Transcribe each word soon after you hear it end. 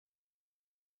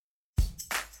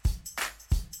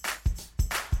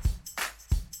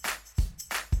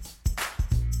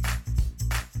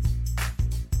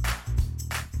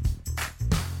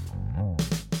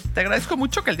Te agradezco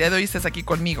mucho que el día de hoy estés aquí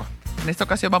conmigo. En esta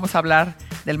ocasión vamos a hablar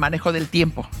del manejo del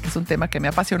tiempo, que es un tema que me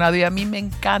ha apasionado y a mí me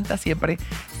encanta siempre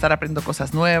estar aprendiendo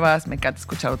cosas nuevas, me encanta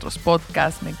escuchar otros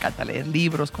podcasts, me encanta leer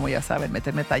libros, como ya saben,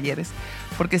 meterme a talleres,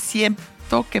 porque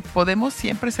siento que podemos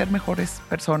siempre ser mejores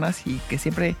personas y que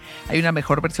siempre hay una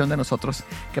mejor versión de nosotros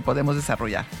que podemos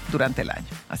desarrollar durante el año.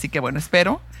 Así que bueno,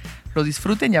 espero lo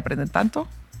disfruten y aprendan tanto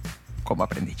como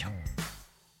aprendí yo.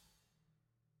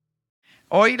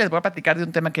 Hoy les voy a platicar de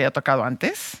un tema que ya he tocado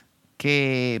antes,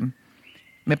 que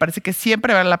me parece que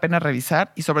siempre vale la pena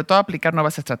revisar y sobre todo aplicar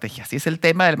nuevas estrategias. Y es el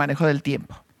tema del manejo del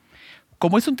tiempo.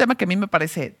 Como es un tema que a mí me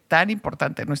parece tan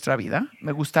importante en nuestra vida,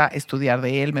 me gusta estudiar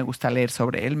de él, me gusta leer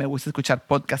sobre él, me gusta escuchar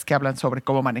podcasts que hablan sobre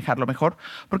cómo manejarlo mejor,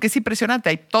 porque es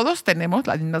impresionante. Todos tenemos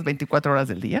las mismas 24 horas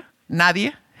del día.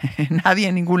 Nadie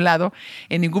en ningún lado,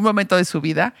 en ningún momento de su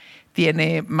vida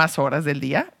tiene más horas del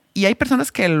día. Y hay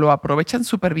personas que lo aprovechan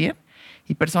súper bien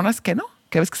y personas que no,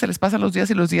 que ves que se les pasan los días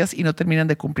y no terminan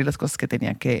de cumplir las cosas que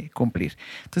tenían que cumplir.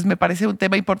 Entonces me parece un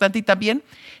tema importante y también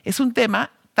es un tema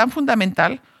tan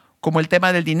fundamental como el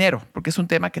tema del dinero, porque es un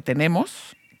tema que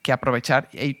tenemos que aprovechar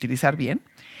y utilizar bien.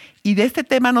 Y de este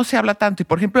tema no se habla tanto. Y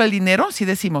por ejemplo, el dinero, si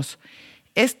decimos,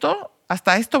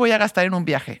 hasta esto voy a gastar en un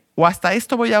viaje, o hasta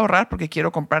esto voy a ahorrar porque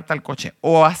quiero comprar tal coche,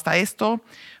 o hasta esto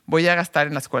voy a gastar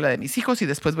en la escuela de mis hijos y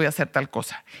después voy a hacer tal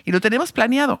cosa. Y lo tenemos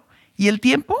planeado. Y el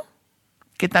tiempo,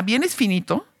 que también es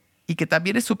finito y que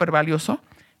también es súper valioso,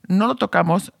 no lo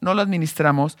tocamos, no lo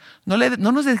administramos, no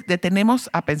nos detenemos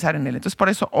a pensar en él. Entonces, por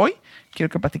eso hoy quiero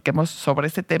que platiquemos sobre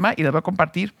este tema y les voy a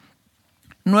compartir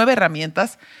 9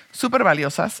 herramientas súper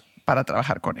valiosas para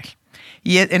trabajar con él.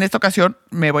 Y en esta ocasión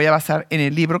me voy a basar en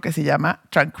el libro que se llama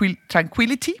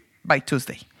Tranquility by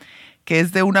Tuesday, que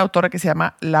es de una autora que se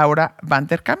llama Laura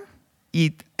Vanderkam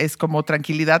y es como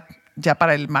tranquilidad ya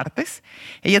para el martes.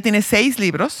 Ella tiene 6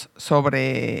 libros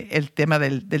sobre el tema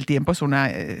del tiempo. Es una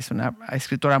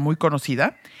escritora muy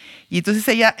conocida. Y entonces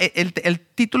ella, el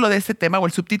título de este tema, o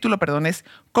el subtítulo, perdón, es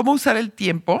 ¿Cómo usar el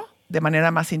tiempo de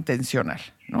manera más intencional?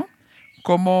 ¿No?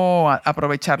 Cómo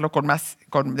aprovecharlo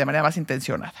de manera más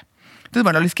intencionada. Entonces,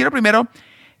 bueno, les quiero primero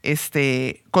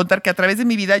contar que a través de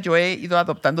mi vida yo he ido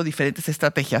adoptando diferentes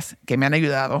estrategias que me han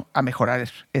ayudado a mejorar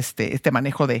este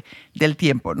manejo del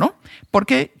tiempo, ¿no?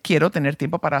 Porque quiero tener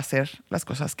tiempo para hacer las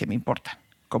cosas que me importan,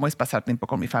 como es pasar tiempo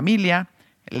con mi familia,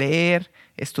 leer,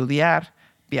 estudiar,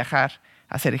 viajar,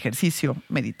 hacer ejercicio,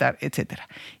 meditar, etc.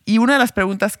 Y una de las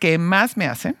preguntas que más me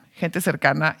hacen, gente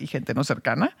cercana y gente no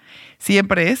cercana,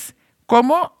 siempre es,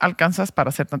 ¿cómo alcanzas para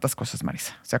hacer tantas cosas,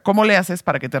 Marisa? O sea, ¿cómo le haces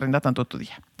para que te rinda tanto tu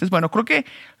día? Entonces, bueno, creo que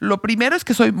lo primero es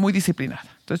que soy muy disciplinada.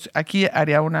 Entonces, aquí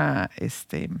haría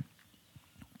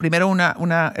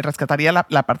rescataría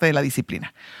la parte de la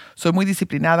disciplina. Soy muy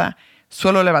disciplinada,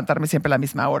 suelo levantarme siempre a la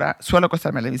misma hora, suelo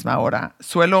acostarme a la misma hora,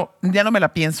 ya no me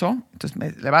la pienso, entonces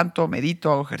me levanto,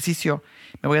 medito, hago ejercicio,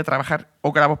 me voy a trabajar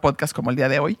o grabo podcast como el día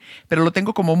de hoy, pero lo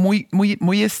tengo como muy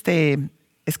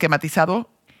esquematizado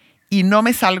y no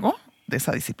me salgo de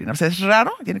esa disciplina. O sea, es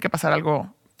raro, tiene que pasar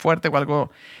algo fuerte o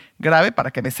algo grave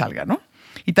para que me salga, ¿no?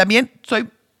 Y también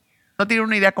no tienen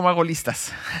una idea cómo hago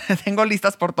listas. Tengo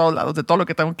listas por todos lados de todo lo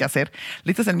que tengo que hacer.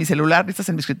 Listas en mi celular, listas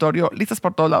en mi escritorio, listas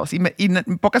por todos lados. Y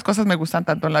pocas cosas me gustan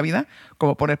tanto en la vida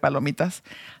como poner palomitas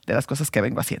de las cosas que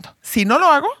vengo haciendo. Si no lo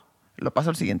hago, lo paso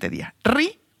el siguiente día.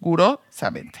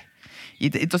 Rigurosamente.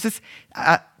 Y entonces,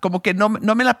 como que no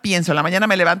me la pienso. En la mañana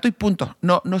me levanto y punto.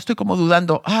 No estoy como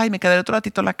dudando. Ay, me quedaré otro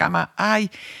ratito en la cama. Ay,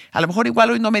 a lo mejor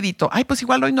igual hoy no medito. Ay, pues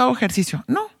igual hoy no hago ejercicio.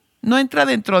 No entra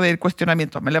dentro del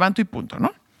cuestionamiento. Me levanto y punto,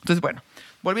 ¿no? Entonces, bueno,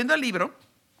 volviendo al libro,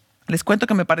 les cuento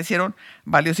que me parecieron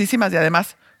valiosísimas y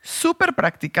además súper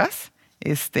prácticas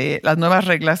las nuevas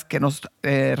reglas que nos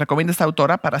recomienda esta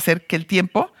autora para que el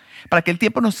tiempo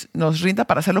nos rinda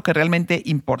para hacer lo que realmente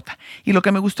importa. Y lo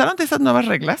que me gustaron de esas 9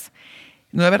 reglas,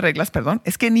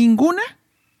 es que ninguna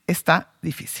está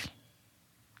difícil.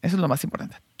 Eso es lo más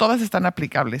importante. Todas están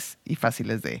aplicables y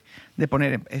fáciles de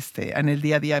poner en el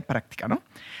día a día de práctica, ¿no?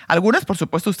 Algunas, por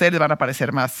supuesto, a ustedes les van a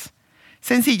parecer más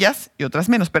sencillas y otras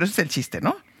menos, pero ese es el chiste,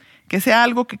 ¿no? Que sea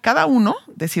algo que cada uno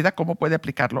decida cómo puede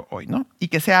aplicarlo hoy, ¿no? Y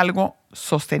que sea algo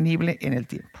sostenible en el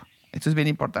tiempo. Esto es bien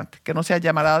importante. Que no sea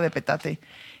llamarada de petate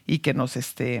y que nos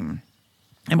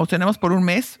emocionemos por un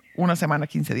mes, una semana,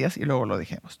 15 días y luego lo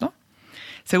dejemos, ¿no?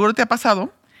 Seguro te ha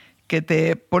pasado que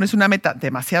te pones una meta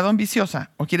demasiado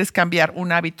ambiciosa o quieres cambiar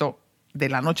un hábito de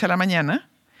la noche a la mañana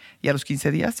y a los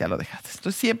 15 días ya lo dejaste.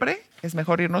 Entonces siempre es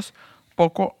mejor irnos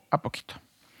poco a poquito.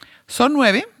 Son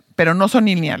 9, pero no son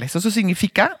lineales. Eso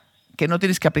significa que no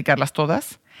tienes que aplicarlas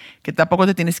todas, que tampoco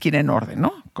te tienes que ir en orden,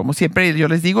 ¿no? Como siempre yo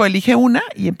les digo, elige una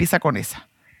y empieza con esa,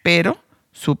 pero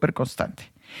súper constante.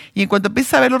 Y en cuanto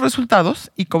empieces a ver los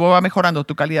resultados y cómo va mejorando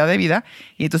tu calidad de vida,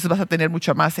 y entonces vas a tener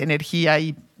mucho más energía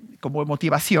y como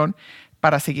motivación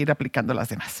para seguir aplicando las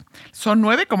demás. Son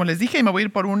 9, como les dije, y me voy a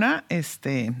ir por una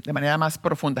de manera más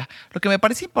profunda. Lo que me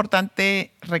parece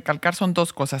importante recalcar son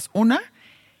 2 cosas. Una,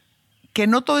 que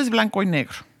no todo es blanco y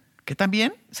negro, que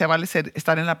también se vale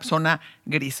estar en la zona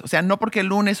gris. O sea, no porque el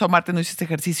lunes o martes no hiciste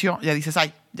ejercicio, ya dices,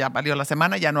 ay, ya valió la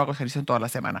semana, ya no hago ejercicio en toda la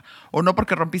semana. O no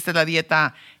porque rompiste la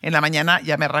dieta en la mañana,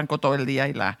 ya me arranco todo el día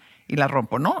y la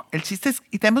rompo, ¿no? El chiste es,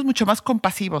 y tenemos mucho más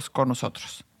compasivos con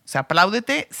nosotros. O sea,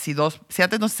 apláudete si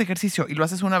antes no haces ejercicio y lo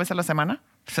haces una vez a la semana,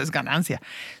 pues es ganancia.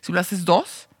 Si lo haces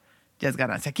 2, ya es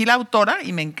ganancia. Aquí la autora,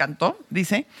 y me encantó,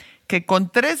 dice que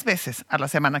con 3 veces a la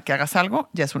semana que hagas algo,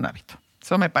 ya es un hábito.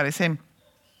 Eso me parece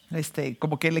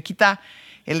como que le quita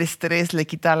el estrés, le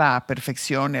quita la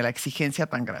perfección y la exigencia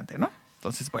tan grande, ¿no?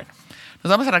 Entonces, bueno,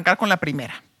 nos vamos a arrancar con la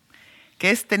primera,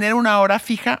 que es tener una hora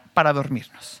fija para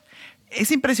dormirnos.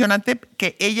 Es impresionante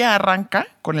que ella arranca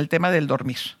con el tema del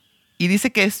dormir. Y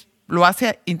dice que lo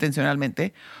hace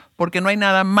intencionalmente porque no hay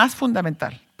nada más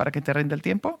fundamental para que te rinda el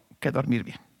tiempo que dormir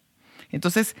bien.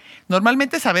 Entonces,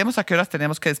 normalmente sabemos a qué horas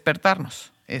tenemos que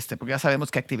despertarnos, porque ya sabemos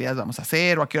qué actividades vamos a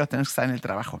hacer o a qué horas tenemos que estar en el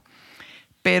trabajo.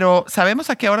 Pero ¿sabemos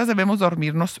a qué horas debemos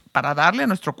dormirnos para darle a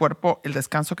nuestro cuerpo el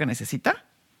descanso que necesita?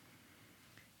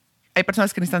 Hay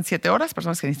personas que necesitan 7 horas,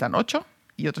 personas que necesitan 8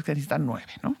 y otros que necesitan 9,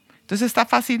 ¿no? Entonces está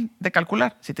fácil de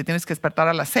calcular. Si te tienes que despertar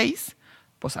a las 6,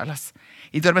 pues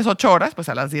y duermes 8 horas, pues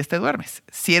a las 10 te duermes.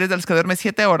 Si eres de los que duermes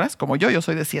 7 horas, como yo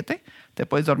soy de 7, te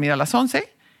puedes dormir a las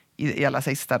 11 y a las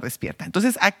 6 estar despierta.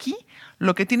 Entonces aquí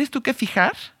lo que tienes tú que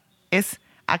fijar es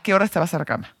a qué horas te vas a la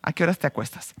cama, a qué horas te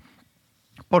acuestas.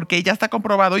 Porque ya está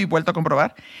comprobado y vuelto a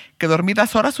comprobar que dormir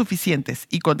las horas suficientes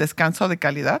y con descanso de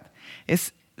calidad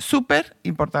es súper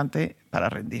importante para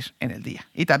rendir en el día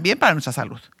y también para nuestra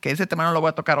salud, que ese tema no lo voy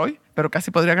a tocar hoy, pero casi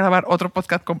podría grabar otro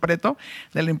podcast completo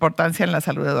de la importancia en la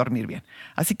salud de dormir bien.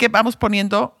 Así que vamos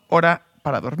poniendo hora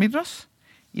para dormirnos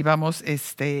y vamos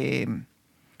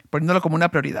poniéndolo como una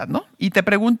prioridad, ¿no? Y te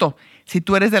pregunto, si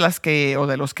tú eres de las que o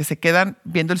de los que se quedan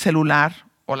viendo el celular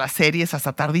o las series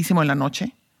hasta tardísimo en la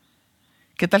noche,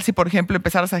 ¿qué tal si, por ejemplo,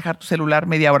 empezaras a dejar tu celular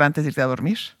media hora antes de irte a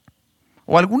dormir?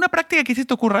 O alguna práctica que se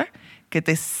te ocurra que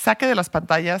te saque de las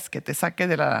pantallas, que te saque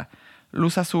de la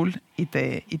luz azul y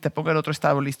te ponga en otro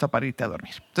estado listo para irte a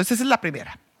dormir. Entonces, esa es la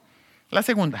primera. La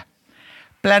segunda,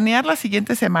 planear la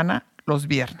siguiente semana los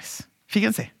viernes.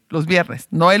 Fíjense, los viernes,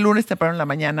 no el lunes temprano en la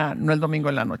mañana, no el domingo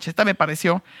en la noche. Esta me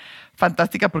pareció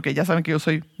fantástica porque ya saben que yo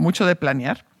soy mucho de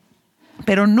planear,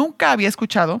 pero nunca había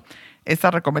escuchado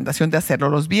esta recomendación de hacerlo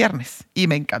los viernes y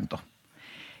me encantó.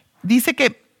 Dice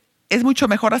que es mucho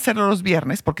mejor hacerlo los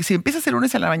viernes porque si empiezas el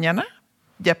lunes en la mañana,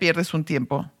 ya pierdes un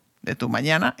tiempo de tu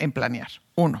mañana en planear.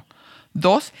 1.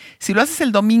 2, si lo haces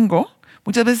el domingo,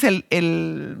 muchas veces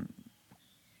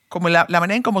como la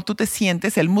manera en cómo tú te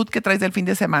sientes, el mood que traes del fin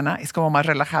de semana es como más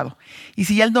relajado. Y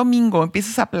si ya el domingo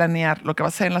empiezas a planear lo que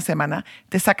vas a hacer en la semana,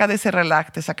 te saca de ese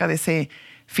relax, te saca de ese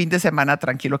fin de semana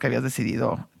tranquilo que habías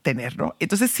decidido tener, ¿no?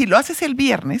 Entonces, si lo haces el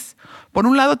viernes, por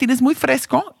un lado tienes muy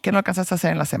fresco que no alcanzaste a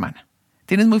hacer en la semana.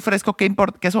 Tienes muy fresco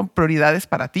qué son prioridades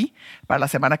para ti, para la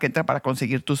semana que entra, para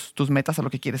conseguir tus metas o lo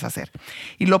que quieres hacer.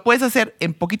 Y lo puedes hacer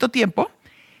en poquito tiempo,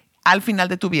 al final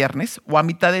de tu viernes o a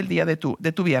mitad del día de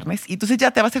tu viernes. Y entonces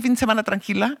ya te vas el fin de semana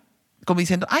tranquila, como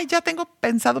diciendo, ay, ya tengo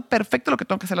pensado perfecto lo que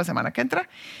tengo que hacer la semana que entra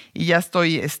y ya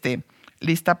estoy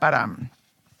lista para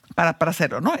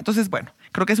hacerlo, ¿no? Entonces, bueno,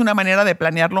 creo que es una manera de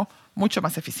planearlo mucho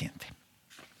más eficiente.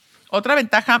 Otra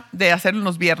ventaja de hacerlo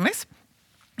los viernes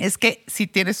es que si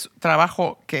tienes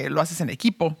trabajo que lo haces en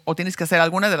equipo o tienes que hacer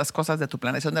alguna de las cosas de tu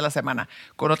planeación de la semana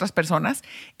con otras personas,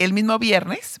 el mismo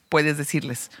viernes puedes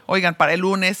decirles, oigan, para el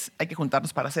lunes hay que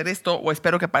juntarnos para hacer esto o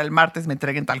espero que para el martes me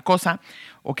entreguen tal cosa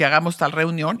o que hagamos tal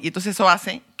reunión. Y entonces eso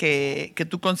hace que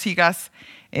tú consigas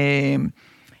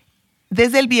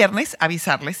desde el viernes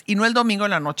avisarles y no el domingo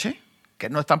en la noche, que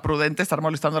no es tan prudente estar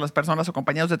molestando a las personas o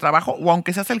compañeros de trabajo, o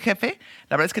aunque seas el jefe,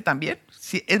 la verdad es que también,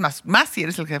 es más si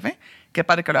eres el jefe, qué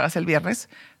padre que lo hagas el viernes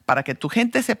para que tu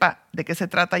gente sepa de qué se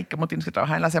trata y cómo tienes que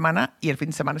trabajar en la semana y el fin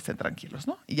de semana estén tranquilos,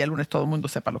 ¿no? Y ya el lunes todo el mundo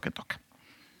sepa lo que toca.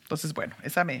 Entonces, bueno,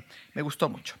 esa me gustó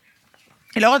mucho.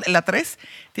 Y luego la 3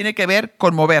 tiene que ver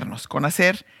con movernos, con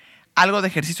hacer algo de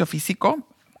ejercicio físico,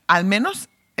 al menos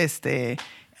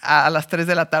a las 3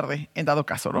 de la tarde, en dado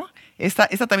caso, ¿no?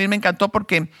 Esta también me encantó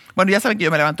porque, bueno, ya saben que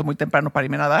yo me levanto muy temprano para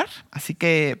irme a nadar, así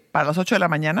que para las 8 de la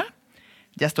mañana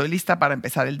ya estoy lista para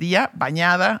empezar el día,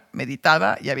 bañada,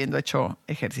 meditada y habiendo hecho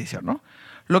ejercicio, ¿no?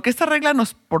 Lo que esta regla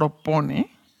nos propone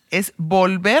es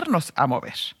volvernos a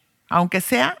mover, aunque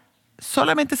sea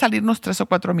solamente salirnos 3 o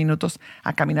 4 minutos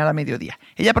a caminar a mediodía.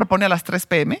 Ella propone a las 3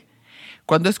 p.m.,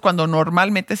 cuando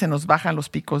normalmente se nos bajan los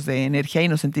picos de energía y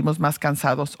nos sentimos más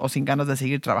cansados o sin ganas de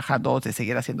seguir trabajando o de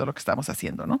seguir haciendo lo que estamos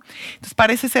haciendo, ¿no? Entonces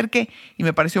parece ser y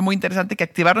me pareció muy interesante, que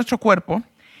activar nuestro cuerpo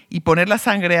y poner la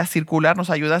sangre a circular nos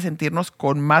ayuda a sentirnos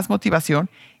con más motivación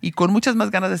y con muchas más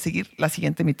ganas de seguir la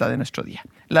siguiente mitad de nuestro día.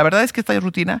 La verdad es que esta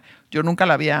rutina yo nunca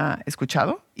la había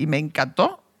escuchado y me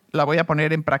encantó. La voy a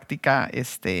poner en práctica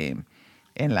en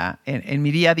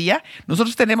mi día a día.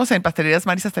 Nosotros tenemos en Pastelerías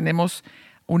Marisa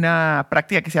una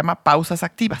práctica que se llama pausas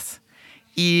activas.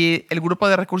 Y el grupo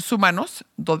de recursos humanos,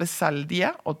 2 veces al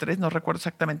día o 3, no recuerdo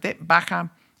exactamente,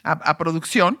 baja a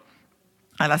producción,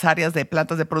 a las áreas de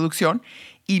plantas de producción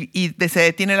y se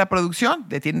detiene la producción,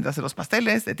 detienen de hacer los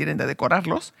pasteles, detienen de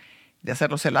decorarlos, de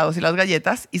hacer los helados y las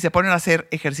galletas y se ponen a hacer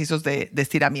ejercicios de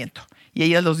estiramiento. Y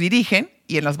ellas los dirigen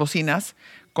y en las bocinas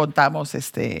contamos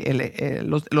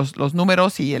los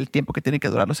números y el tiempo que tienen que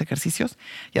durar los ejercicios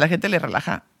y a la gente le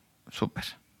relaja súper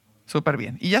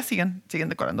bien. Y ya siguen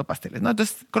decorando pasteles, ¿no?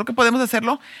 Entonces, creo que podemos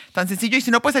hacerlo tan sencillo. Y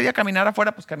si no puedes salir a caminar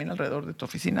afuera, pues camina alrededor de tu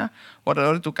oficina o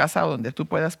alrededor de tu casa o donde tú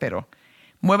puedas, pero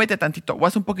muévete tantito o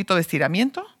haz un poquito de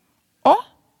estiramiento o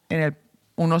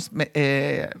unos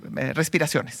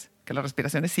respiraciones, que las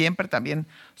respiraciones siempre también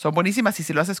son buenísimas y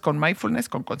si lo haces con mindfulness,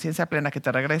 con conciencia plena que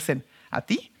te regresen a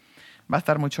ti, va a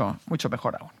estar mucho, mucho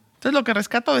mejor aún. Entonces, lo que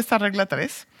rescato de esta regla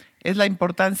 3 es la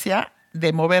importancia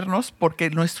de movernos porque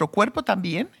nuestro cuerpo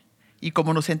también y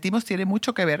cómo nos sentimos tiene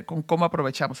mucho que ver con cómo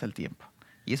aprovechamos el tiempo.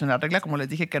 Y es una regla, como les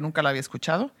dije, que nunca la había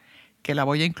escuchado, que la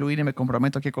voy a incluir y me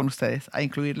comprometo aquí con ustedes a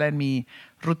incluirla en mi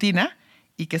rutina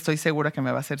y que estoy segura que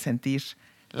me va a hacer sentir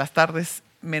las tardes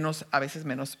a veces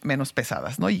menos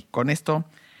pesadas, ¿no? Y con esto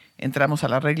entramos a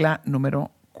la regla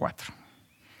número 4,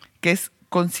 que es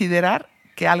considerar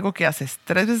que algo que haces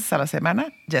 3 veces a la semana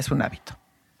ya es un hábito.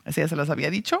 Así ya se las había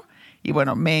dicho y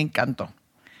bueno, me encantó.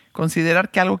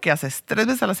 Considerar que algo que haces 3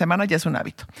 veces a la semana ya es un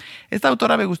hábito. Esta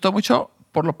autora me gustó mucho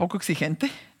por lo poco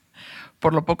exigente,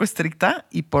 por lo poco estricta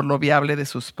y por lo viable de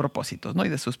sus propósitos, ¿no? Y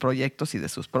de sus proyectos y de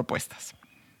sus propuestas.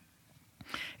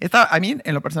 Esta a mí,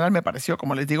 en lo personal, me pareció,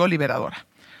 como les digo, liberadora.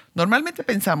 Normalmente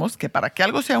pensamos que para que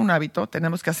algo sea un hábito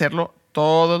tenemos que hacerlo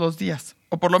todos los días,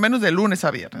 o por lo menos de lunes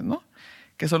a viernes, ¿no?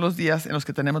 Que son los días en los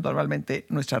que tenemos normalmente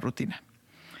nuestra rutina.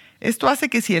 Esto hace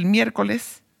que si ya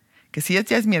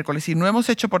es miércoles y no hemos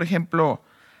hecho, por ejemplo,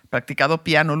 practicado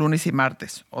piano lunes y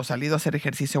martes o salido a hacer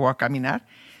ejercicio o a caminar,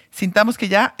 sintamos que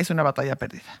ya es una batalla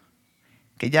perdida.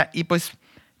 Pues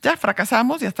ya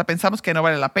fracasamos y hasta pensamos que no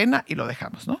vale la pena y lo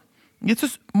dejamos, ¿no? Y esto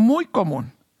es muy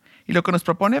común. Y lo que nos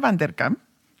propone Van der Kamp,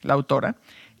 la autora,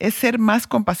 es ser más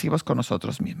compasivos con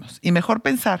nosotros mismos y mejor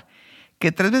pensar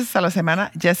que 3 veces a la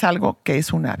semana ya es algo que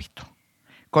es un hábito.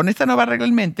 Con esta nueva regla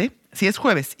en mente, si es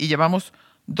jueves y llevamos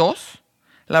 2,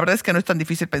 la verdad es que no es tan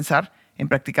difícil pensar en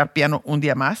practicar piano un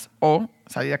día más o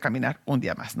salir a caminar un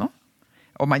día más, ¿no?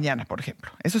 O mañana, por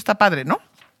ejemplo. Eso está padre, ¿no?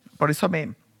 Por eso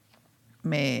me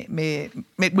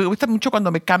gusta mucho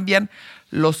cuando me cambian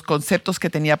los conceptos que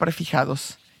tenía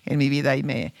prefijados en mi vida y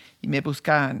me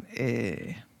buscan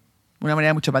una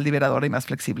manera mucho más liberadora y más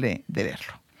flexible de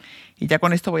verlo. Y ya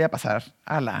con esto voy a pasar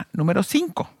a la número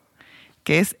 5,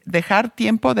 que es dejar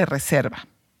tiempo de reserva.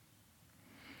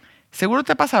 Seguro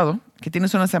te ha pasado que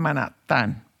tienes una semana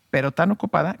pero tan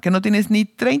ocupada que no tienes ni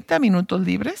 30 minutos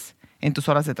libres en tus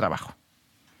horas de trabajo.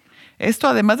 Esto,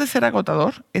 además de ser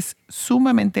agotador, es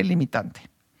sumamente limitante.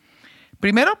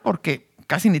 Primero, porque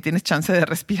casi ni tienes chance de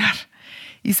respirar.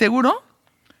 Y seguro,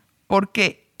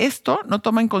 porque esto no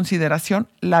toma en consideración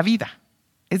la vida.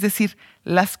 Es decir,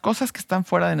 las cosas que están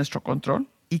fuera de nuestro control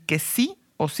y que sí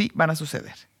o sí van a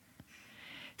suceder.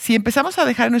 Si empezamos a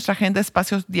dejar en nuestra agenda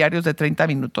espacios diarios de 30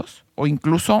 minutos o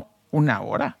incluso 1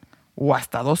 hora o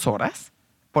hasta 2 horas,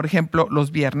 por ejemplo,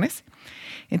 los viernes,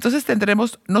 entonces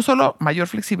tendremos no solo mayor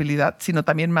flexibilidad, sino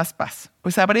también más paz.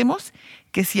 Pues sabremos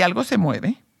que si algo se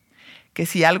mueve, que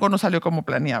si algo no salió como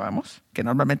planeábamos, que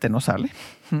normalmente no sale,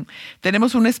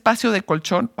 tenemos un espacio de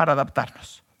colchón para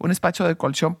adaptarnos, un espacio de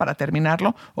colchón para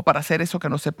terminarlo o para hacer eso que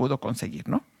no se pudo conseguir,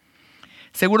 ¿no?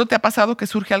 Seguro te ha pasado que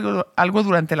surge algo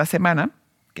durante la semana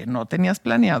que no tenías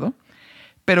planeado,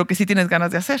 pero que sí tienes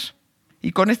ganas de hacer.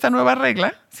 Y con esta nueva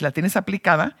regla, si la tienes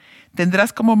aplicada,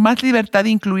 tendrás como más libertad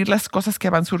de incluir las cosas que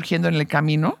van surgiendo en el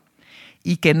camino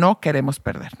y que no queremos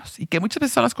perdernos. Y que muchas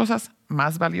veces son las cosas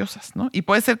más valiosas, ¿no? Y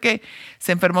puede ser que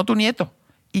se enfermó tu nieto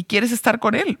y quieres estar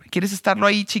con él, quieres estarlo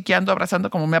ahí chiqueando, abrazando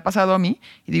como me ha pasado a mí.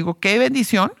 Y digo, qué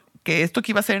bendición que esto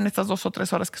que iba a hacer en estas 2 o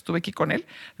 3 horas que estuve aquí con él,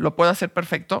 lo puedo hacer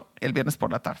perfecto el viernes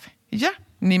por la tarde. Y ya,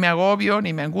 ni me agobio,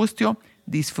 ni me angustio,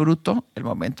 disfruto el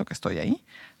momento que estoy ahí,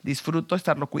 disfruto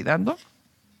estarlo cuidando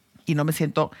y no me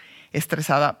siento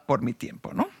estresada por mi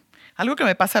tiempo, ¿no? Algo que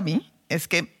me pasa a mí es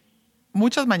que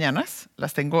muchas mañanas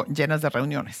las tengo llenas de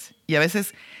reuniones y a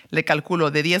veces le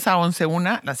calculo de 10 a 11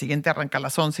 una, la siguiente arranca a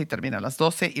las 11 y termina a las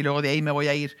 12 y luego de ahí me voy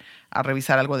a ir a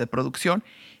revisar algo de producción,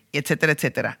 etcétera,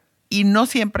 etcétera. Y no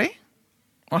siempre,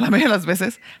 o la mayoría de las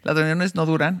veces, las reuniones no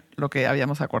duran lo que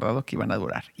habíamos acordado que iban a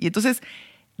durar. Y entonces,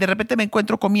 de repente me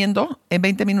encuentro comiendo en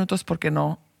 20 minutos porque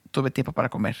no tuve tiempo para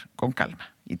comer con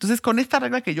calma. Y entonces, con esta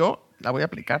regla que yo la voy a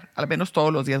aplicar, al menos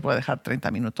todos los días voy a dejar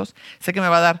 30 minutos. Sé que me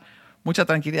va a dar mucha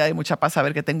tranquilidad y mucha paz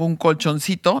saber que tengo un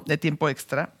colchoncito de tiempo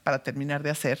extra para terminar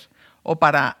de hacer o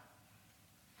para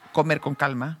comer con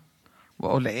calma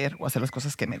o leer o hacer las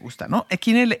cosas que me gustan, ¿no?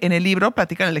 Aquí en el libro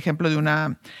platican el ejemplo de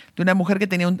una mujer que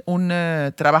tenía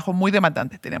un trabajo muy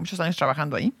demandante. Tenía muchos años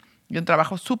trabajando ahí y un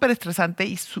trabajo súper estresante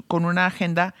y con una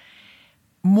agenda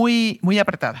muy, muy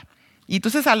apretada. Y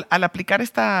entonces al aplicar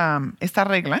esta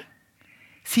regla,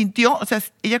 sintió, o sea,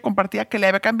 ella compartía que le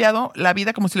había cambiado la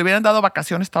vida como si le hubieran dado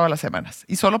vacaciones todas las semanas.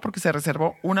 Y solo porque se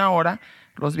reservó una hora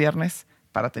los viernes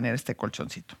para tener este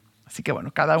colchoncito. Así que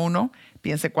bueno, cada uno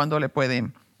piense cuándo le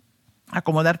puede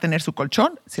acomodar tener su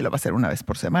colchón, si lo va a hacer una vez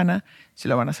por semana, si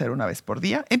lo van a hacer una vez por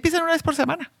día. Empiecen una vez por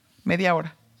semana, media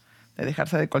hora de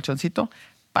dejarse de colchoncito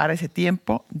para ese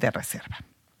tiempo de reserva.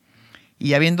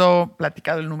 Y habiendo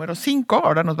platicado el número 5,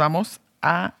 ahora nos vamos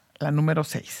a la número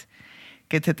 6,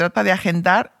 que se trata de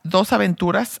agendar 2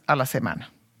 aventuras a la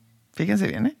semana. Fíjense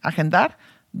bien, ¿eh? Agendar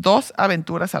 2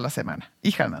 aventuras a la semana.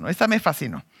 Hija, no, esta me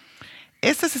fascinó.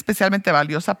 Esta es especialmente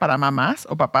valiosa para mamás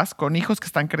o papás con hijos que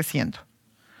están creciendo.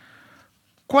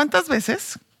 ¿Cuántas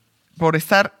veces, por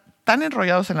estar tan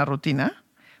enrollados en la rutina,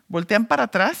 voltean para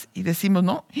atrás y decimos,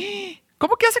 no,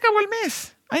 ¿cómo que ya se acabó el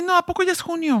mes? Ay, no, ¿a poco ya es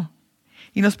junio?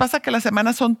 Y nos pasa que las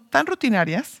semanas son tan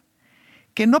rutinarias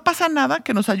que no pasa nada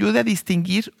que nos ayude a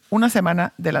distinguir una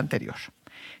semana de la anterior.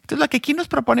 Entonces, lo que aquí nos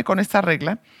propone con esta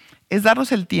regla es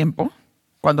darnos el tiempo,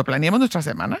 cuando planeemos nuestra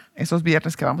semana, esos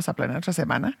viernes que vamos a planear nuestra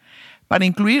semana, para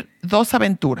incluir 2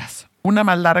 aventuras, una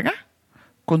más larga,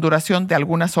 con duración de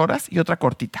algunas horas, y otra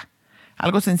cortita.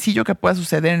 Algo sencillo que pueda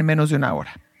suceder en menos de una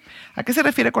hora. ¿A qué se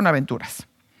refiere con aventuras?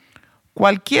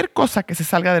 Cualquier cosa que se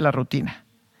salga de la rutina,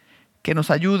 que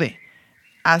nos ayude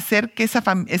a hacer que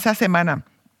esa semana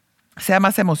sea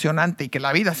más emocionante y que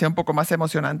la vida sea un poco más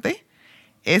emocionante,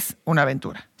 es una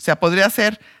aventura. O sea, podría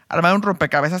ser armar un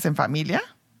rompecabezas en familia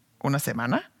una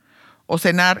semana, o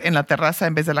cenar en la terraza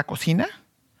en vez de la cocina,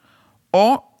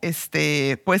 o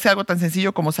puede ser algo tan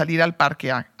sencillo como salir al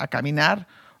parque a caminar,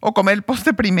 o comer el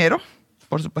postre primero,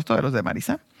 por supuesto de los de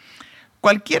Marisa.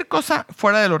 Cualquier cosa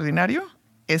fuera del ordinario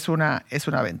es una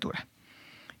aventura.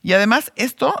 Y además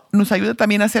esto nos ayuda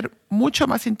también a ser mucho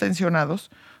más intencionados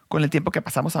con el tiempo que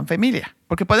pasamos en familia.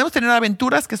 Porque podemos tener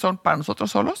aventuras que son para nosotros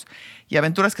solos y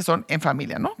aventuras que son en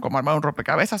familia, ¿no? Como armar un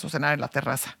rompecabezas o cenar en la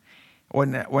terraza o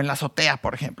en la azotea,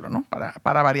 por ejemplo, ¿no?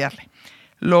 Para variarle.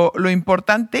 Lo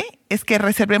importante es que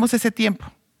reservemos ese tiempo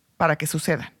para que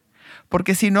sucedan.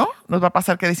 Porque si no, nos va a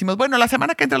pasar que decimos, bueno, la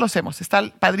semana que entra lo hacemos. Está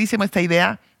padrísima esta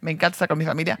idea, me encanta estar con mi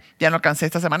familia, ya no alcancé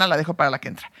esta semana, la dejo para la que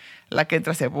entra. La que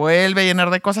entra se vuelve a llenar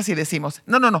de cosas y decimos,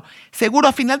 no, seguro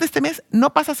a final de este mes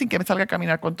no pasa sin que me salga a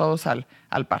caminar con todos al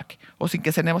parque o sin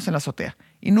que cenemos en la azotea.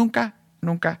 Y nunca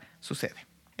sucede.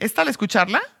 Esta, al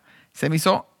escucharla, se me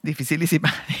hizo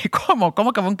dificilísima. ¿Cómo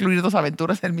que voy a incluir 2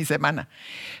 aventuras en mi semana?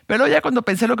 Pero ya cuando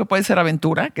pensé lo que puede ser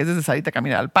aventura, que es desde salirte a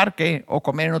caminar al parque o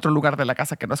comer en otro lugar de la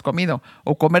casa que no has comido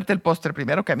o comerte el postre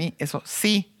primero, que a mí eso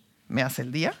sí me hace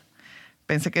el día,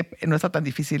 pensé que no está tan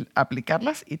difícil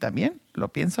aplicarlas y también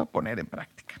lo pienso poner en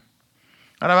práctica.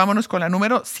 Ahora vámonos con la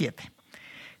número 7.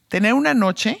 Tener una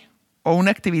noche o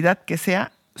una actividad que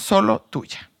sea solo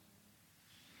tuya.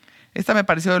 Esta me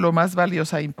pareció de lo más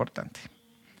valiosa e importante.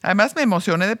 Además, me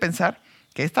emocioné de pensar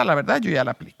que esta, la verdad, yo ya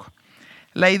la aplico.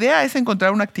 La idea es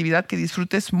encontrar una actividad que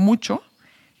disfrutes mucho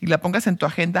y la pongas en tu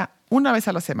agenda una vez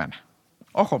a la semana.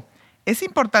 Ojo, es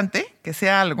importante que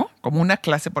sea algo, como una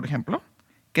clase, por ejemplo,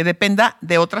 que dependa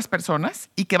de otras personas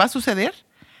y que va a suceder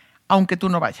aunque tú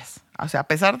no vayas. O sea, a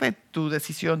pesar de tu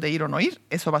decisión de ir o no ir,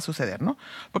 eso va a suceder, ¿no?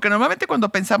 Porque normalmente cuando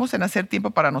pensamos en hacer tiempo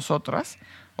para nosotras,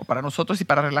 o para nosotros y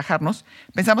para relajarnos,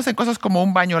 pensamos en cosas como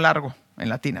un baño largo en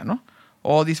la tina, ¿no?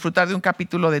 O disfrutar de un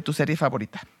capítulo de tu serie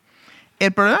favorita.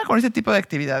 El problema con este tipo de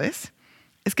actividades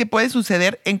es que puede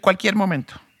suceder en cualquier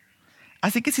momento.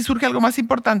 Así que si surge algo más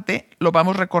importante, lo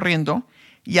vamos recorriendo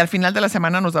y al final de la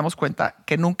semana nos damos cuenta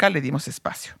que nunca le dimos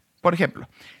espacio. Por ejemplo,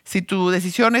 si tu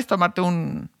decisión es tomarte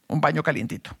un baño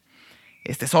calientito,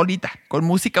 solita, con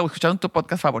música o escuchando tu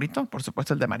podcast favorito, por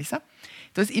supuesto el de Marisa.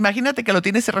 Entonces, imagínate que lo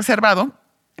tienes reservado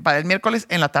para el miércoles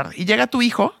en la tarde y llega tu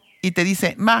hijo y te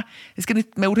dice, ma, es que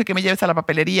me urge que me lleves a la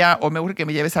papelería o me urge que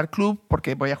me lleves al club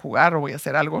porque voy a jugar o voy a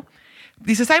hacer algo,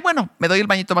 dices, ay, bueno, me doy el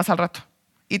bañito más al rato.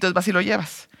 Y entonces vas y lo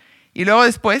llevas. Y luego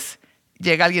después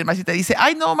llega alguien más y te dice,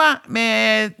 ay, no, ma,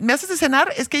 ¿me haces de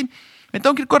cenar? Es que me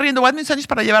tengo que ir corriendo, voy a mis años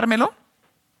para llevármelo.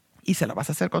 Y se lo vas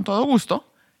a hacer con todo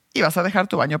gusto y vas a dejar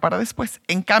tu baño para después.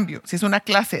 En cambio, si es una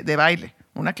clase de baile,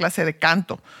 una clase de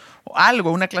canto o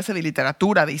algo, una clase de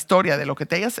literatura, de historia, de lo que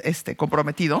te hayas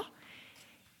comprometido,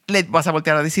 le vas a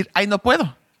voltear a decir, ay, no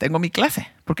puedo, tengo mi clase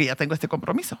porque ya tengo este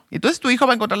compromiso. Y entonces tu hijo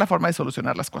va a encontrar la forma de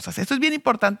solucionar las cosas. Esto es bien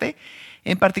importante,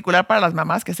 en particular para las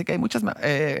mamás, que sé que hay muchas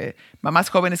mamás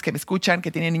jóvenes que me escuchan,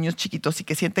 que tienen niños chiquitos y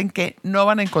que sienten que no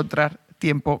van a encontrar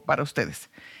tiempo para ustedes.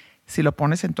 Si lo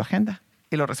pones en tu agenda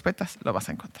y lo respetas, lo vas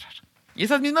a encontrar. Y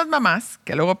esas mismas mamás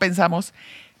que luego pensamos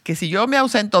que si yo me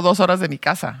ausento 2 horas de mi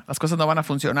casa, las cosas no van a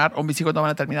funcionar o mis hijos no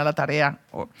van a terminar la tarea,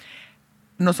 o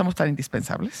no somos tan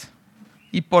indispensables.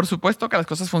 Y por supuesto que las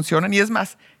cosas funcionan y es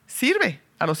más, sirve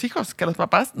a los hijos que los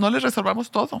papás no les resolvamos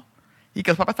todo y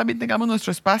que los papás también tengamos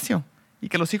nuestro espacio y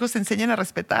que los hijos se enseñen a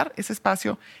respetar ese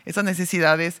espacio, esas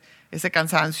necesidades, ese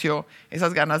cansancio,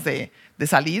 esas ganas de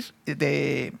salir,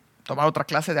 de tomar otra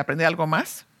clase, de aprender algo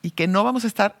más y que no vamos a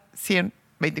estar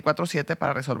 24/7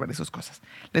 para resolver esas cosas.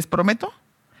 Les prometo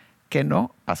que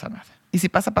no pasa nada. Y si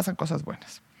pasa, pasan cosas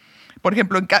buenas. Por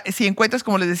ejemplo, si encuentras,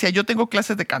 como les decía, yo tengo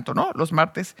clases de canto, ¿no? Los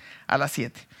martes a las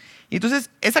 7. Y entonces,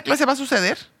 esa clase va a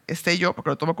suceder, yo, porque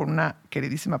lo tomo con una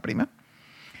queridísima prima,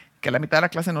 que a la mitad de la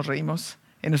clase nos reímos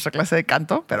en nuestra clase de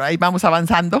canto, pero ahí vamos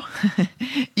avanzando.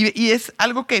 y es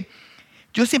algo que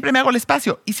yo siempre me hago el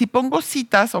espacio. Y si pongo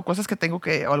citas o cosas que tengo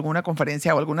o alguna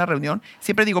conferencia o alguna reunión,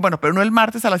 siempre digo, bueno, pero no el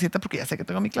martes a las 7 porque ya sé que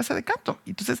tengo mi clase de canto.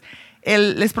 Y entonces,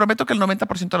 les prometo que el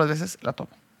 90% de las veces la tomo.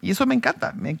 Y eso me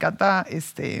encanta. Me encanta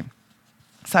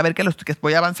saber que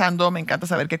voy avanzando, me encanta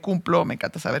saber que cumplo, me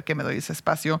encanta saber que me doy ese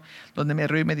espacio donde me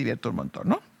río y me divierto un montón,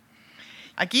 ¿no?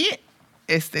 Aquí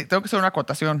tengo que hacer una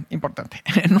acotación importante.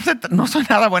 No soy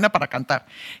nada buena para cantar.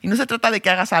 Y no se trata de que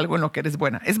hagas algo en lo que eres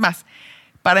buena. Es más,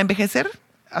 para envejecer,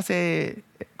 hace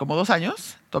como 2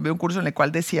 años, tomé un curso en el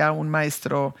cual decía un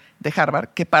maestro de Harvard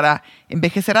que para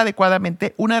envejecer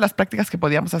adecuadamente, una de las prácticas que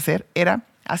podíamos hacer era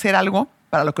hacer algo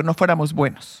para lo que no fuéramos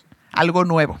buenos, algo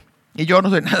nuevo. Y yo no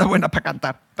soy nada buena para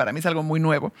cantar. Para mí es algo muy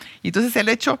nuevo. Y entonces el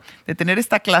hecho de tener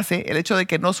esta clase, el hecho de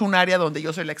que no es un área donde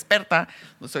yo soy la experta,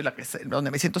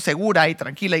 donde me siento segura y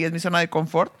tranquila y es mi zona de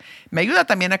confort, me ayuda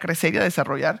también a crecer y a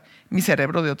desarrollar mi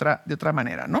cerebro de otra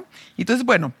manera, ¿no? Y entonces,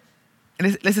 bueno,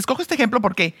 les escojo este ejemplo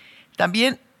porque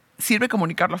también sirve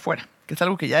comunicarlo afuera, que es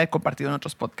algo que ya he compartido en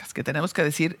otros podcasts, que tenemos que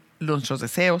decir nuestros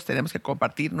deseos, tenemos que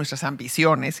compartir nuestras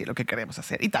ambiciones y lo que queremos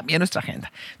hacer, y también nuestra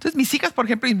agenda. Entonces, mis hijas, por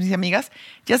ejemplo, y mis amigas,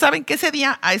 ya saben que ese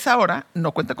día, a esa hora,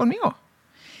 no cuenta conmigo.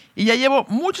 Y ya llevo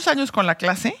muchos años con la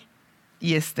clase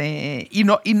y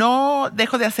no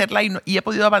dejo de hacerla y he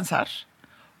podido avanzar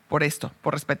por esto,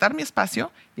 por respetar mi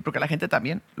espacio y porque la gente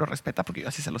también lo respeta porque yo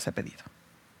así se los he pedido.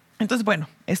 Entonces, bueno,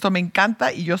 esto me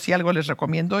encanta y yo sí algo les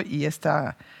recomiendo y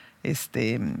esta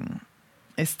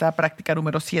práctica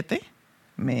número 7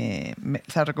 se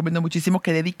la recomiendo muchísimo,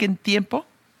 que dediquen tiempo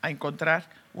a encontrar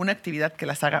una actividad que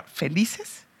las haga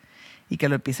felices y que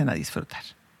lo empiecen a disfrutar.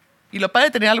 Y lo padre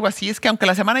de tener algo así es que aunque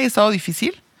la semana haya estado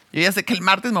difícil, yo ya sé que el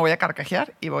martes me voy a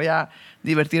carcajear y voy a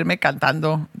divertirme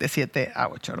cantando de 7 a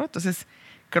 8, ¿no? Entonces,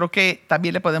 creo que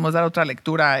también le podemos dar otra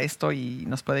lectura a esto y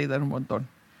nos puede ayudar un montón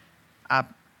a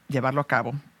llevarlo a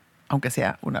cabo, aunque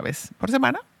sea una vez por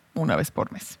semana, una vez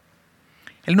por mes.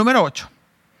 El número 8.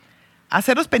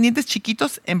 Hacer los pendientes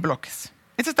chiquitos en bloques.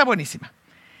 Esta está buenísima.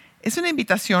 Es una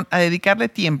invitación a dedicarle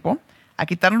tiempo a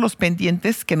quitarnos los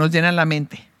pendientes que nos llenan la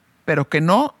mente, pero que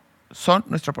no son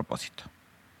nuestro propósito.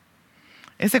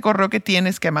 Ese correo que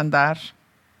tienes que mandar,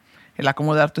 el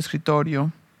acomodar tu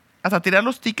escritorio, hasta tirar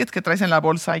los tickets que traes en la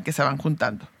bolsa y que se van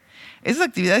juntando. Esas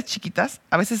actividades chiquitas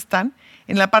a veces están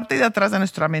en la parte de atrás de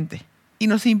nuestra mente y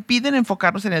nos impiden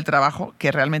enfocarnos en el trabajo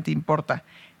que realmente importa,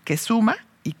 que suma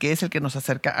y que es el que nos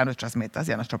acerca a nuestras metas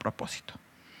y a nuestro propósito.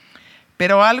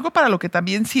 Pero algo para lo que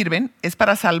también sirven es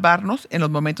para salvarnos en los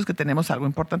momentos que tenemos algo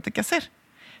importante que hacer,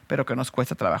 pero que nos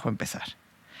cuesta trabajo empezar.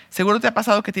 Seguro te ha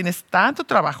pasado que tienes tanto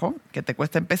trabajo que te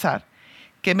cuesta empezar,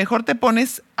 que mejor te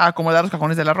pones a acomodar los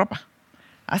cajones de la ropa.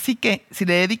 Así que si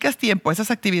le dedicas tiempo a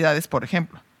esas actividades, por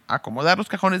ejemplo, acomodar los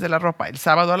cajones de la ropa el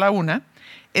sábado a la 1,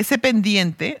 ese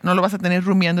pendiente no lo vas a tener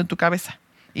rumiando en tu cabeza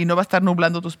y no va a estar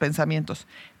nublando tus pensamientos,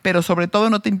 pero sobre todo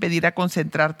no te impedirá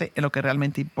concentrarte en lo que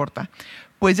realmente importa,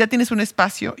 pues ya tienes un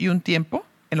espacio y un tiempo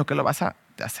en lo que lo vas a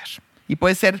hacer. Y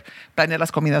puede ser planear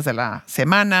las comidas de la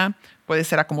semana, puede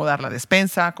ser acomodar la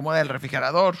despensa, acomodar el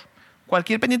refrigerador,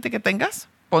 cualquier pendiente que tengas,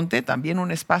 ponte también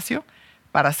un espacio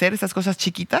para hacer esas cosas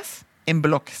chiquitas en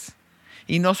bloques.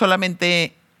 Y no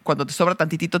solamente cuando te sobra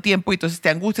tantitito tiempo y entonces te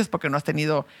angustias porque no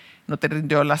te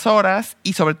rindió las horas.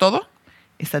 Y sobre todo,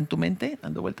 está en tu mente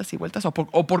dando vueltas y vueltas.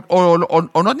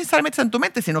 O no necesariamente está en tu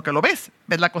mente, sino que lo ves.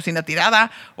 Ves la cocina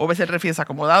tirada, o ves el refri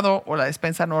desacomodado, o la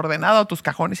despensa no ordenada, o tus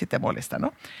cajones y te molesta,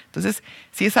 ¿no? Entonces,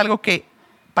 sí es algo que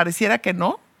pareciera que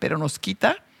no, pero nos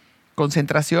quita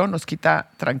concentración, nos quita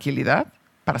tranquilidad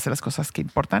para hacer las cosas que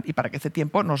importan y para que ese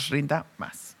tiempo nos rinda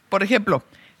más. Por ejemplo,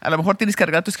 a lo mejor tienes que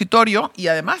arreglar tu escritorio y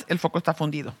además el foco está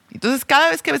fundido. Entonces, cada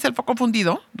vez que ves el foco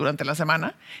fundido durante la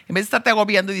semana, en vez de estarte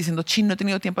agobiando y diciendo, no he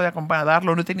tenido tiempo de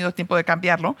acomodarlo, no he tenido tiempo de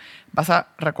cambiarlo, vas a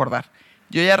recordar.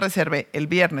 Yo ya reservé el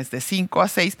viernes de 5 a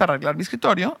 6 para arreglar mi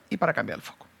escritorio y para cambiar el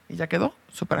foco. Y ya quedó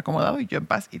súper acomodado y yo en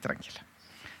paz y tranquila.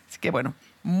 Así que bueno,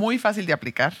 muy fácil de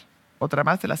aplicar. Otra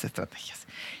más de las estrategias.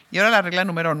 Y ahora la regla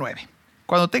número 9.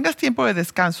 Cuando tengas tiempo de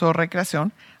descanso o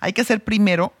recreación, hay que hacer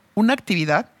primero una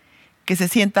actividad que se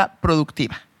sienta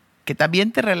productiva, que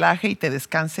también te relaje y te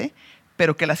descanse,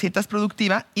 pero que la sientas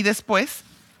productiva y después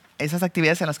esas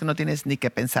actividades en las que no tienes ni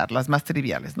que pensar, las más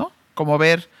triviales, ¿no? Como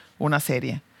ver una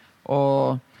serie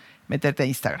o meterte a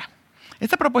Instagram.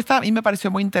 Esta propuesta a mí me pareció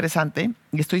muy interesante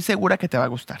y estoy segura que te va a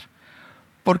gustar,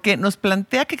 porque nos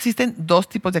plantea que existen 2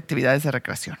 tipos de actividades de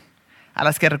recreación, a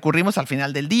las que recurrimos al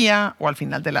final del día o al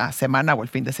final de la semana o el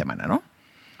fin de semana, ¿no?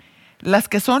 Las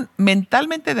que son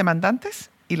mentalmente demandantes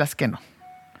y las que no.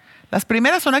 Las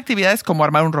primeras son actividades como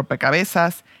armar un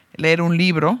rompecabezas, leer un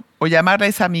libro o llamarle a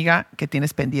esa amiga que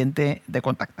tienes pendiente de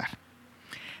contactar.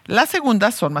 Las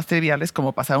segundas son más triviales,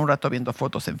 como pasar un rato viendo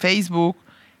fotos en Facebook,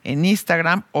 en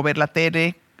Instagram o ver la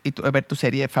tele y ver tu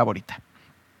serie favorita.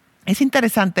 Es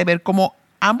interesante ver cómo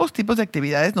ambos tipos de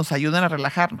actividades nos ayudan a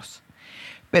relajarnos,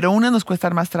 pero unas nos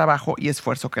cuestan más trabajo y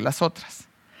esfuerzo que las otras.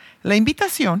 La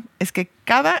invitación es que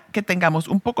cada que tengamos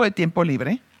un poco de tiempo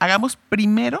libre, hagamos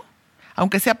primero,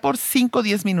 aunque sea por 5 o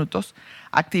 10 minutos,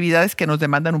 actividades que nos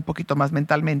demandan un poquito más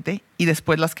mentalmente y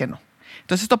después las que no.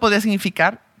 Entonces esto podría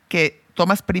significar que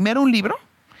tomas primero un libro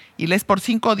y lees por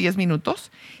 5 o 10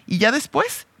 minutos y ya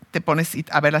después te pones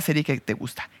a ver la serie que te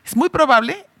gusta. Es muy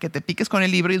probable que te piques con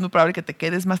el libro y es muy probable que te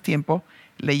quedes más tiempo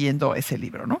leyendo ese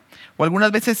libro, ¿no? O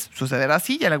algunas veces sucederá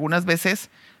así y algunas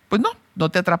veces pues no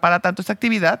te atrapará tanto esta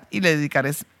actividad y le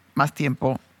dedicarás más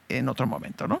tiempo en otro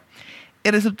momento, ¿no?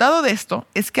 El resultado de esto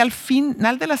es que al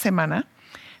final de la semana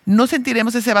no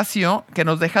sentiremos ese vacío que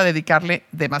nos deja dedicarle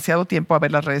demasiado tiempo a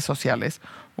ver las redes sociales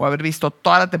o haber visto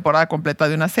toda la temporada completa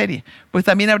de una serie, pues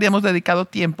también habríamos dedicado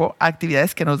tiempo a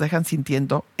actividades que nos dejan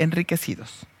sintiendo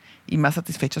enriquecidos y más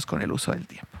satisfechos con el uso del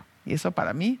tiempo. Y eso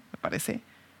para mí me parece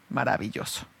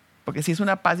maravilloso. Porque sí es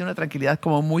una paz y una tranquilidad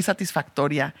como muy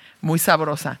satisfactoria, muy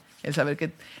sabrosa, el saber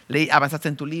que avanzaste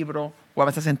en tu libro o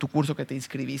avanzaste en tu curso que te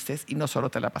inscribiste y no solo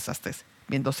te la pasaste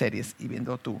viendo series y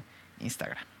viendo tu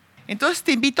Instagram. Entonces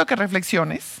te invito a que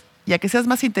reflexiones y a que seas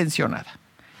más intencionada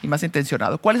y más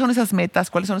intencionado. ¿Cuáles son esas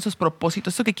metas? ¿Cuáles son esos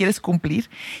propósitos? Eso que quieres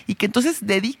cumplir y que entonces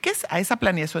dediques a esa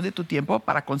planeación de tu tiempo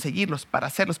para conseguirlos, para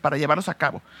hacerlos, para llevarlos a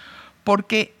cabo.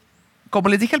 Porque, como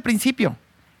les dije al principio,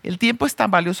 el tiempo es tan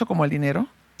valioso como el dinero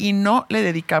y no le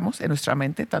dedicamos en nuestra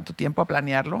mente tanto tiempo a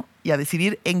planearlo y a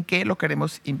decidir en qué lo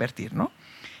queremos invertir, ¿no?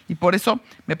 Y por eso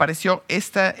me pareció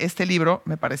este libro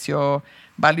me pareció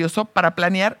valioso para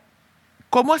planear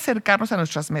cómo acercarnos a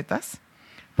nuestras metas,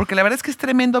 porque la verdad es que es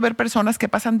tremendo ver personas que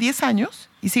pasan 10 años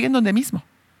y siguen donde mismo.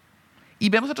 Y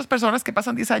vemos otras personas que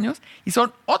pasan 10 años y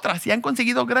son otras y han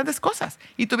conseguido grandes cosas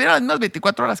y tuvieron las mismas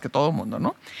 24 horas que todo el mundo,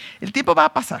 ¿no? El tiempo va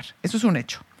a pasar, eso es un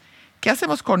hecho. ¿Qué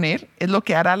hacemos con él? Es lo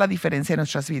que hará la diferencia en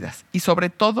nuestras vidas y sobre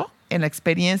todo en la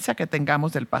experiencia que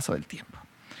tengamos del paso del tiempo.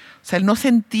 O sea, el no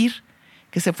sentir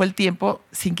que se fue el tiempo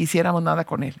sin que hiciéramos nada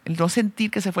con él. El no sentir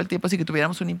que se fue el tiempo sin que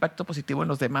tuviéramos un impacto positivo en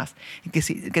los demás. Que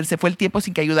se fue el tiempo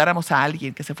sin que ayudáramos a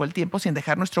alguien. Que se fue el tiempo sin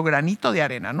dejar nuestro granito de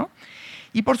arena, ¿no?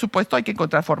 Y por supuesto hay que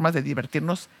encontrar formas de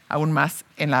divertirnos aún más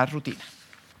en la rutina.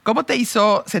 ¿Cómo te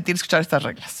hizo sentir escuchar estas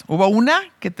reglas? ¿Hubo una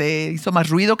que te hizo más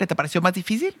ruido, que te pareció más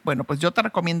difícil? Bueno, pues yo te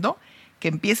recomiendo que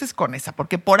empieces con esa,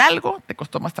 porque por algo te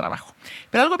costó más trabajo.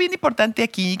 Pero algo bien importante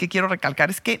aquí que quiero recalcar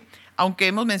es que, aunque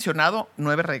hemos mencionado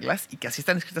 9 reglas y que así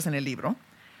están escritas en el libro,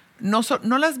 no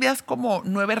las veas como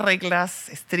 9 reglas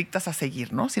estrictas a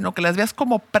seguir, ¿no? Sino que las veas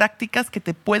como prácticas que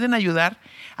te pueden ayudar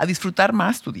a disfrutar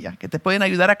más tu día, que te pueden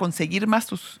ayudar a conseguir más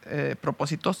tus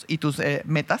propósitos y tus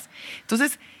metas.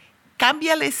 Entonces,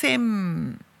 cámbiale ese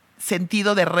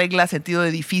sentido de regla, sentido de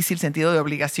difícil, sentido de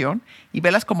obligación y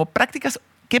velas como prácticas.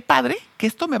 Qué padre que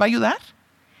esto me va a ayudar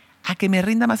a que me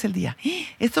rinda más el día.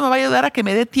 Esto me va a ayudar a que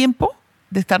me dé tiempo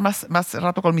de estar más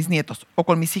rato con mis nietos o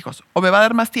con mis hijos. O me va a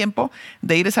dar más tiempo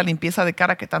de ir a esa limpieza de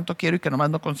cara que tanto quiero y que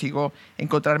nomás no consigo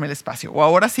encontrarme el espacio. O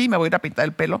ahora sí me voy a ir a pintar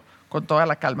el pelo con toda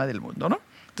la calma del mundo, ¿no?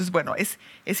 Entonces, bueno, es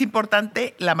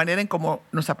importante la manera en cómo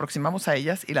nos aproximamos a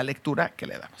ellas y la lectura que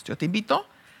le damos. Yo te invito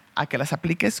a que las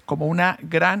apliques como una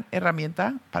gran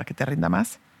herramienta para que te rinda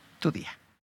más tu día.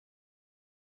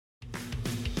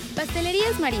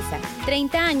 Pastelerías Marisa,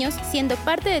 30 años siendo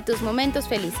parte de tus momentos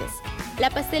felices. La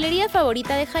pastelería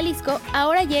favorita de Jalisco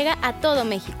ahora llega a todo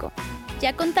México.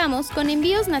 Ya contamos con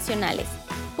envíos nacionales.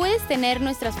 Puedes tener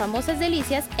nuestras famosas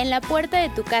delicias en la puerta de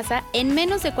tu casa en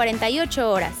menos de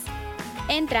 48 horas.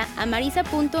 Entra a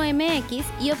marisa.mx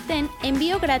y obtén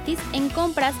envío gratis en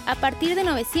compras a partir de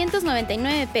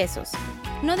 999 pesos.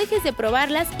 No dejes de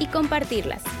probarlas y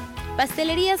compartirlas.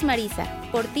 Pastelerías Marisa,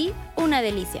 por ti, una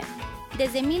delicia.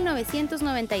 Desde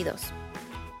 1992.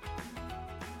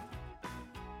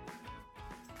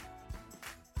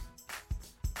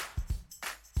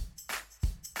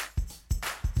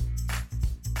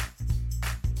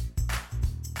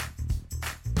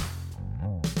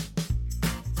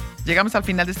 Llegamos al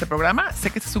final de este programa.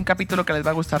 Sé que este es un capítulo que les va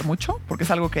a gustar mucho porque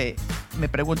es algo que me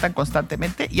preguntan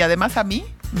constantemente y además a mí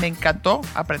me encantó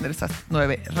aprender estas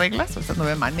 9 reglas o estas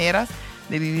 9 maneras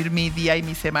de vivir mi día y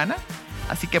mi semana.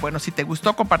 Así que bueno, si te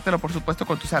gustó, compártelo por supuesto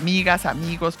con tus amigas,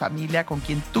 amigos, familia, con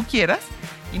quien tú quieras.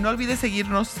 Y no olvides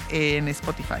seguirnos en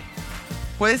Spotify.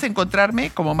 Puedes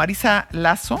encontrarme como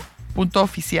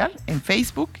marisalazo.oficial en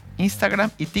Facebook,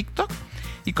 Instagram y TikTok.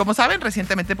 Y como saben,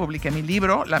 recientemente publiqué mi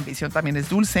libro, La ambición también es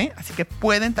dulce, así que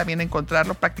pueden también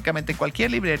encontrarlo prácticamente en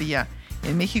cualquier librería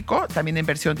en México, también en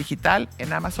versión digital,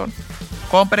 en Amazon.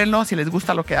 Cómprenlo, si les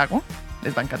gusta lo que hago,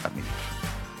 les va a encantar mi libro.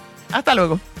 Hasta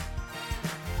luego.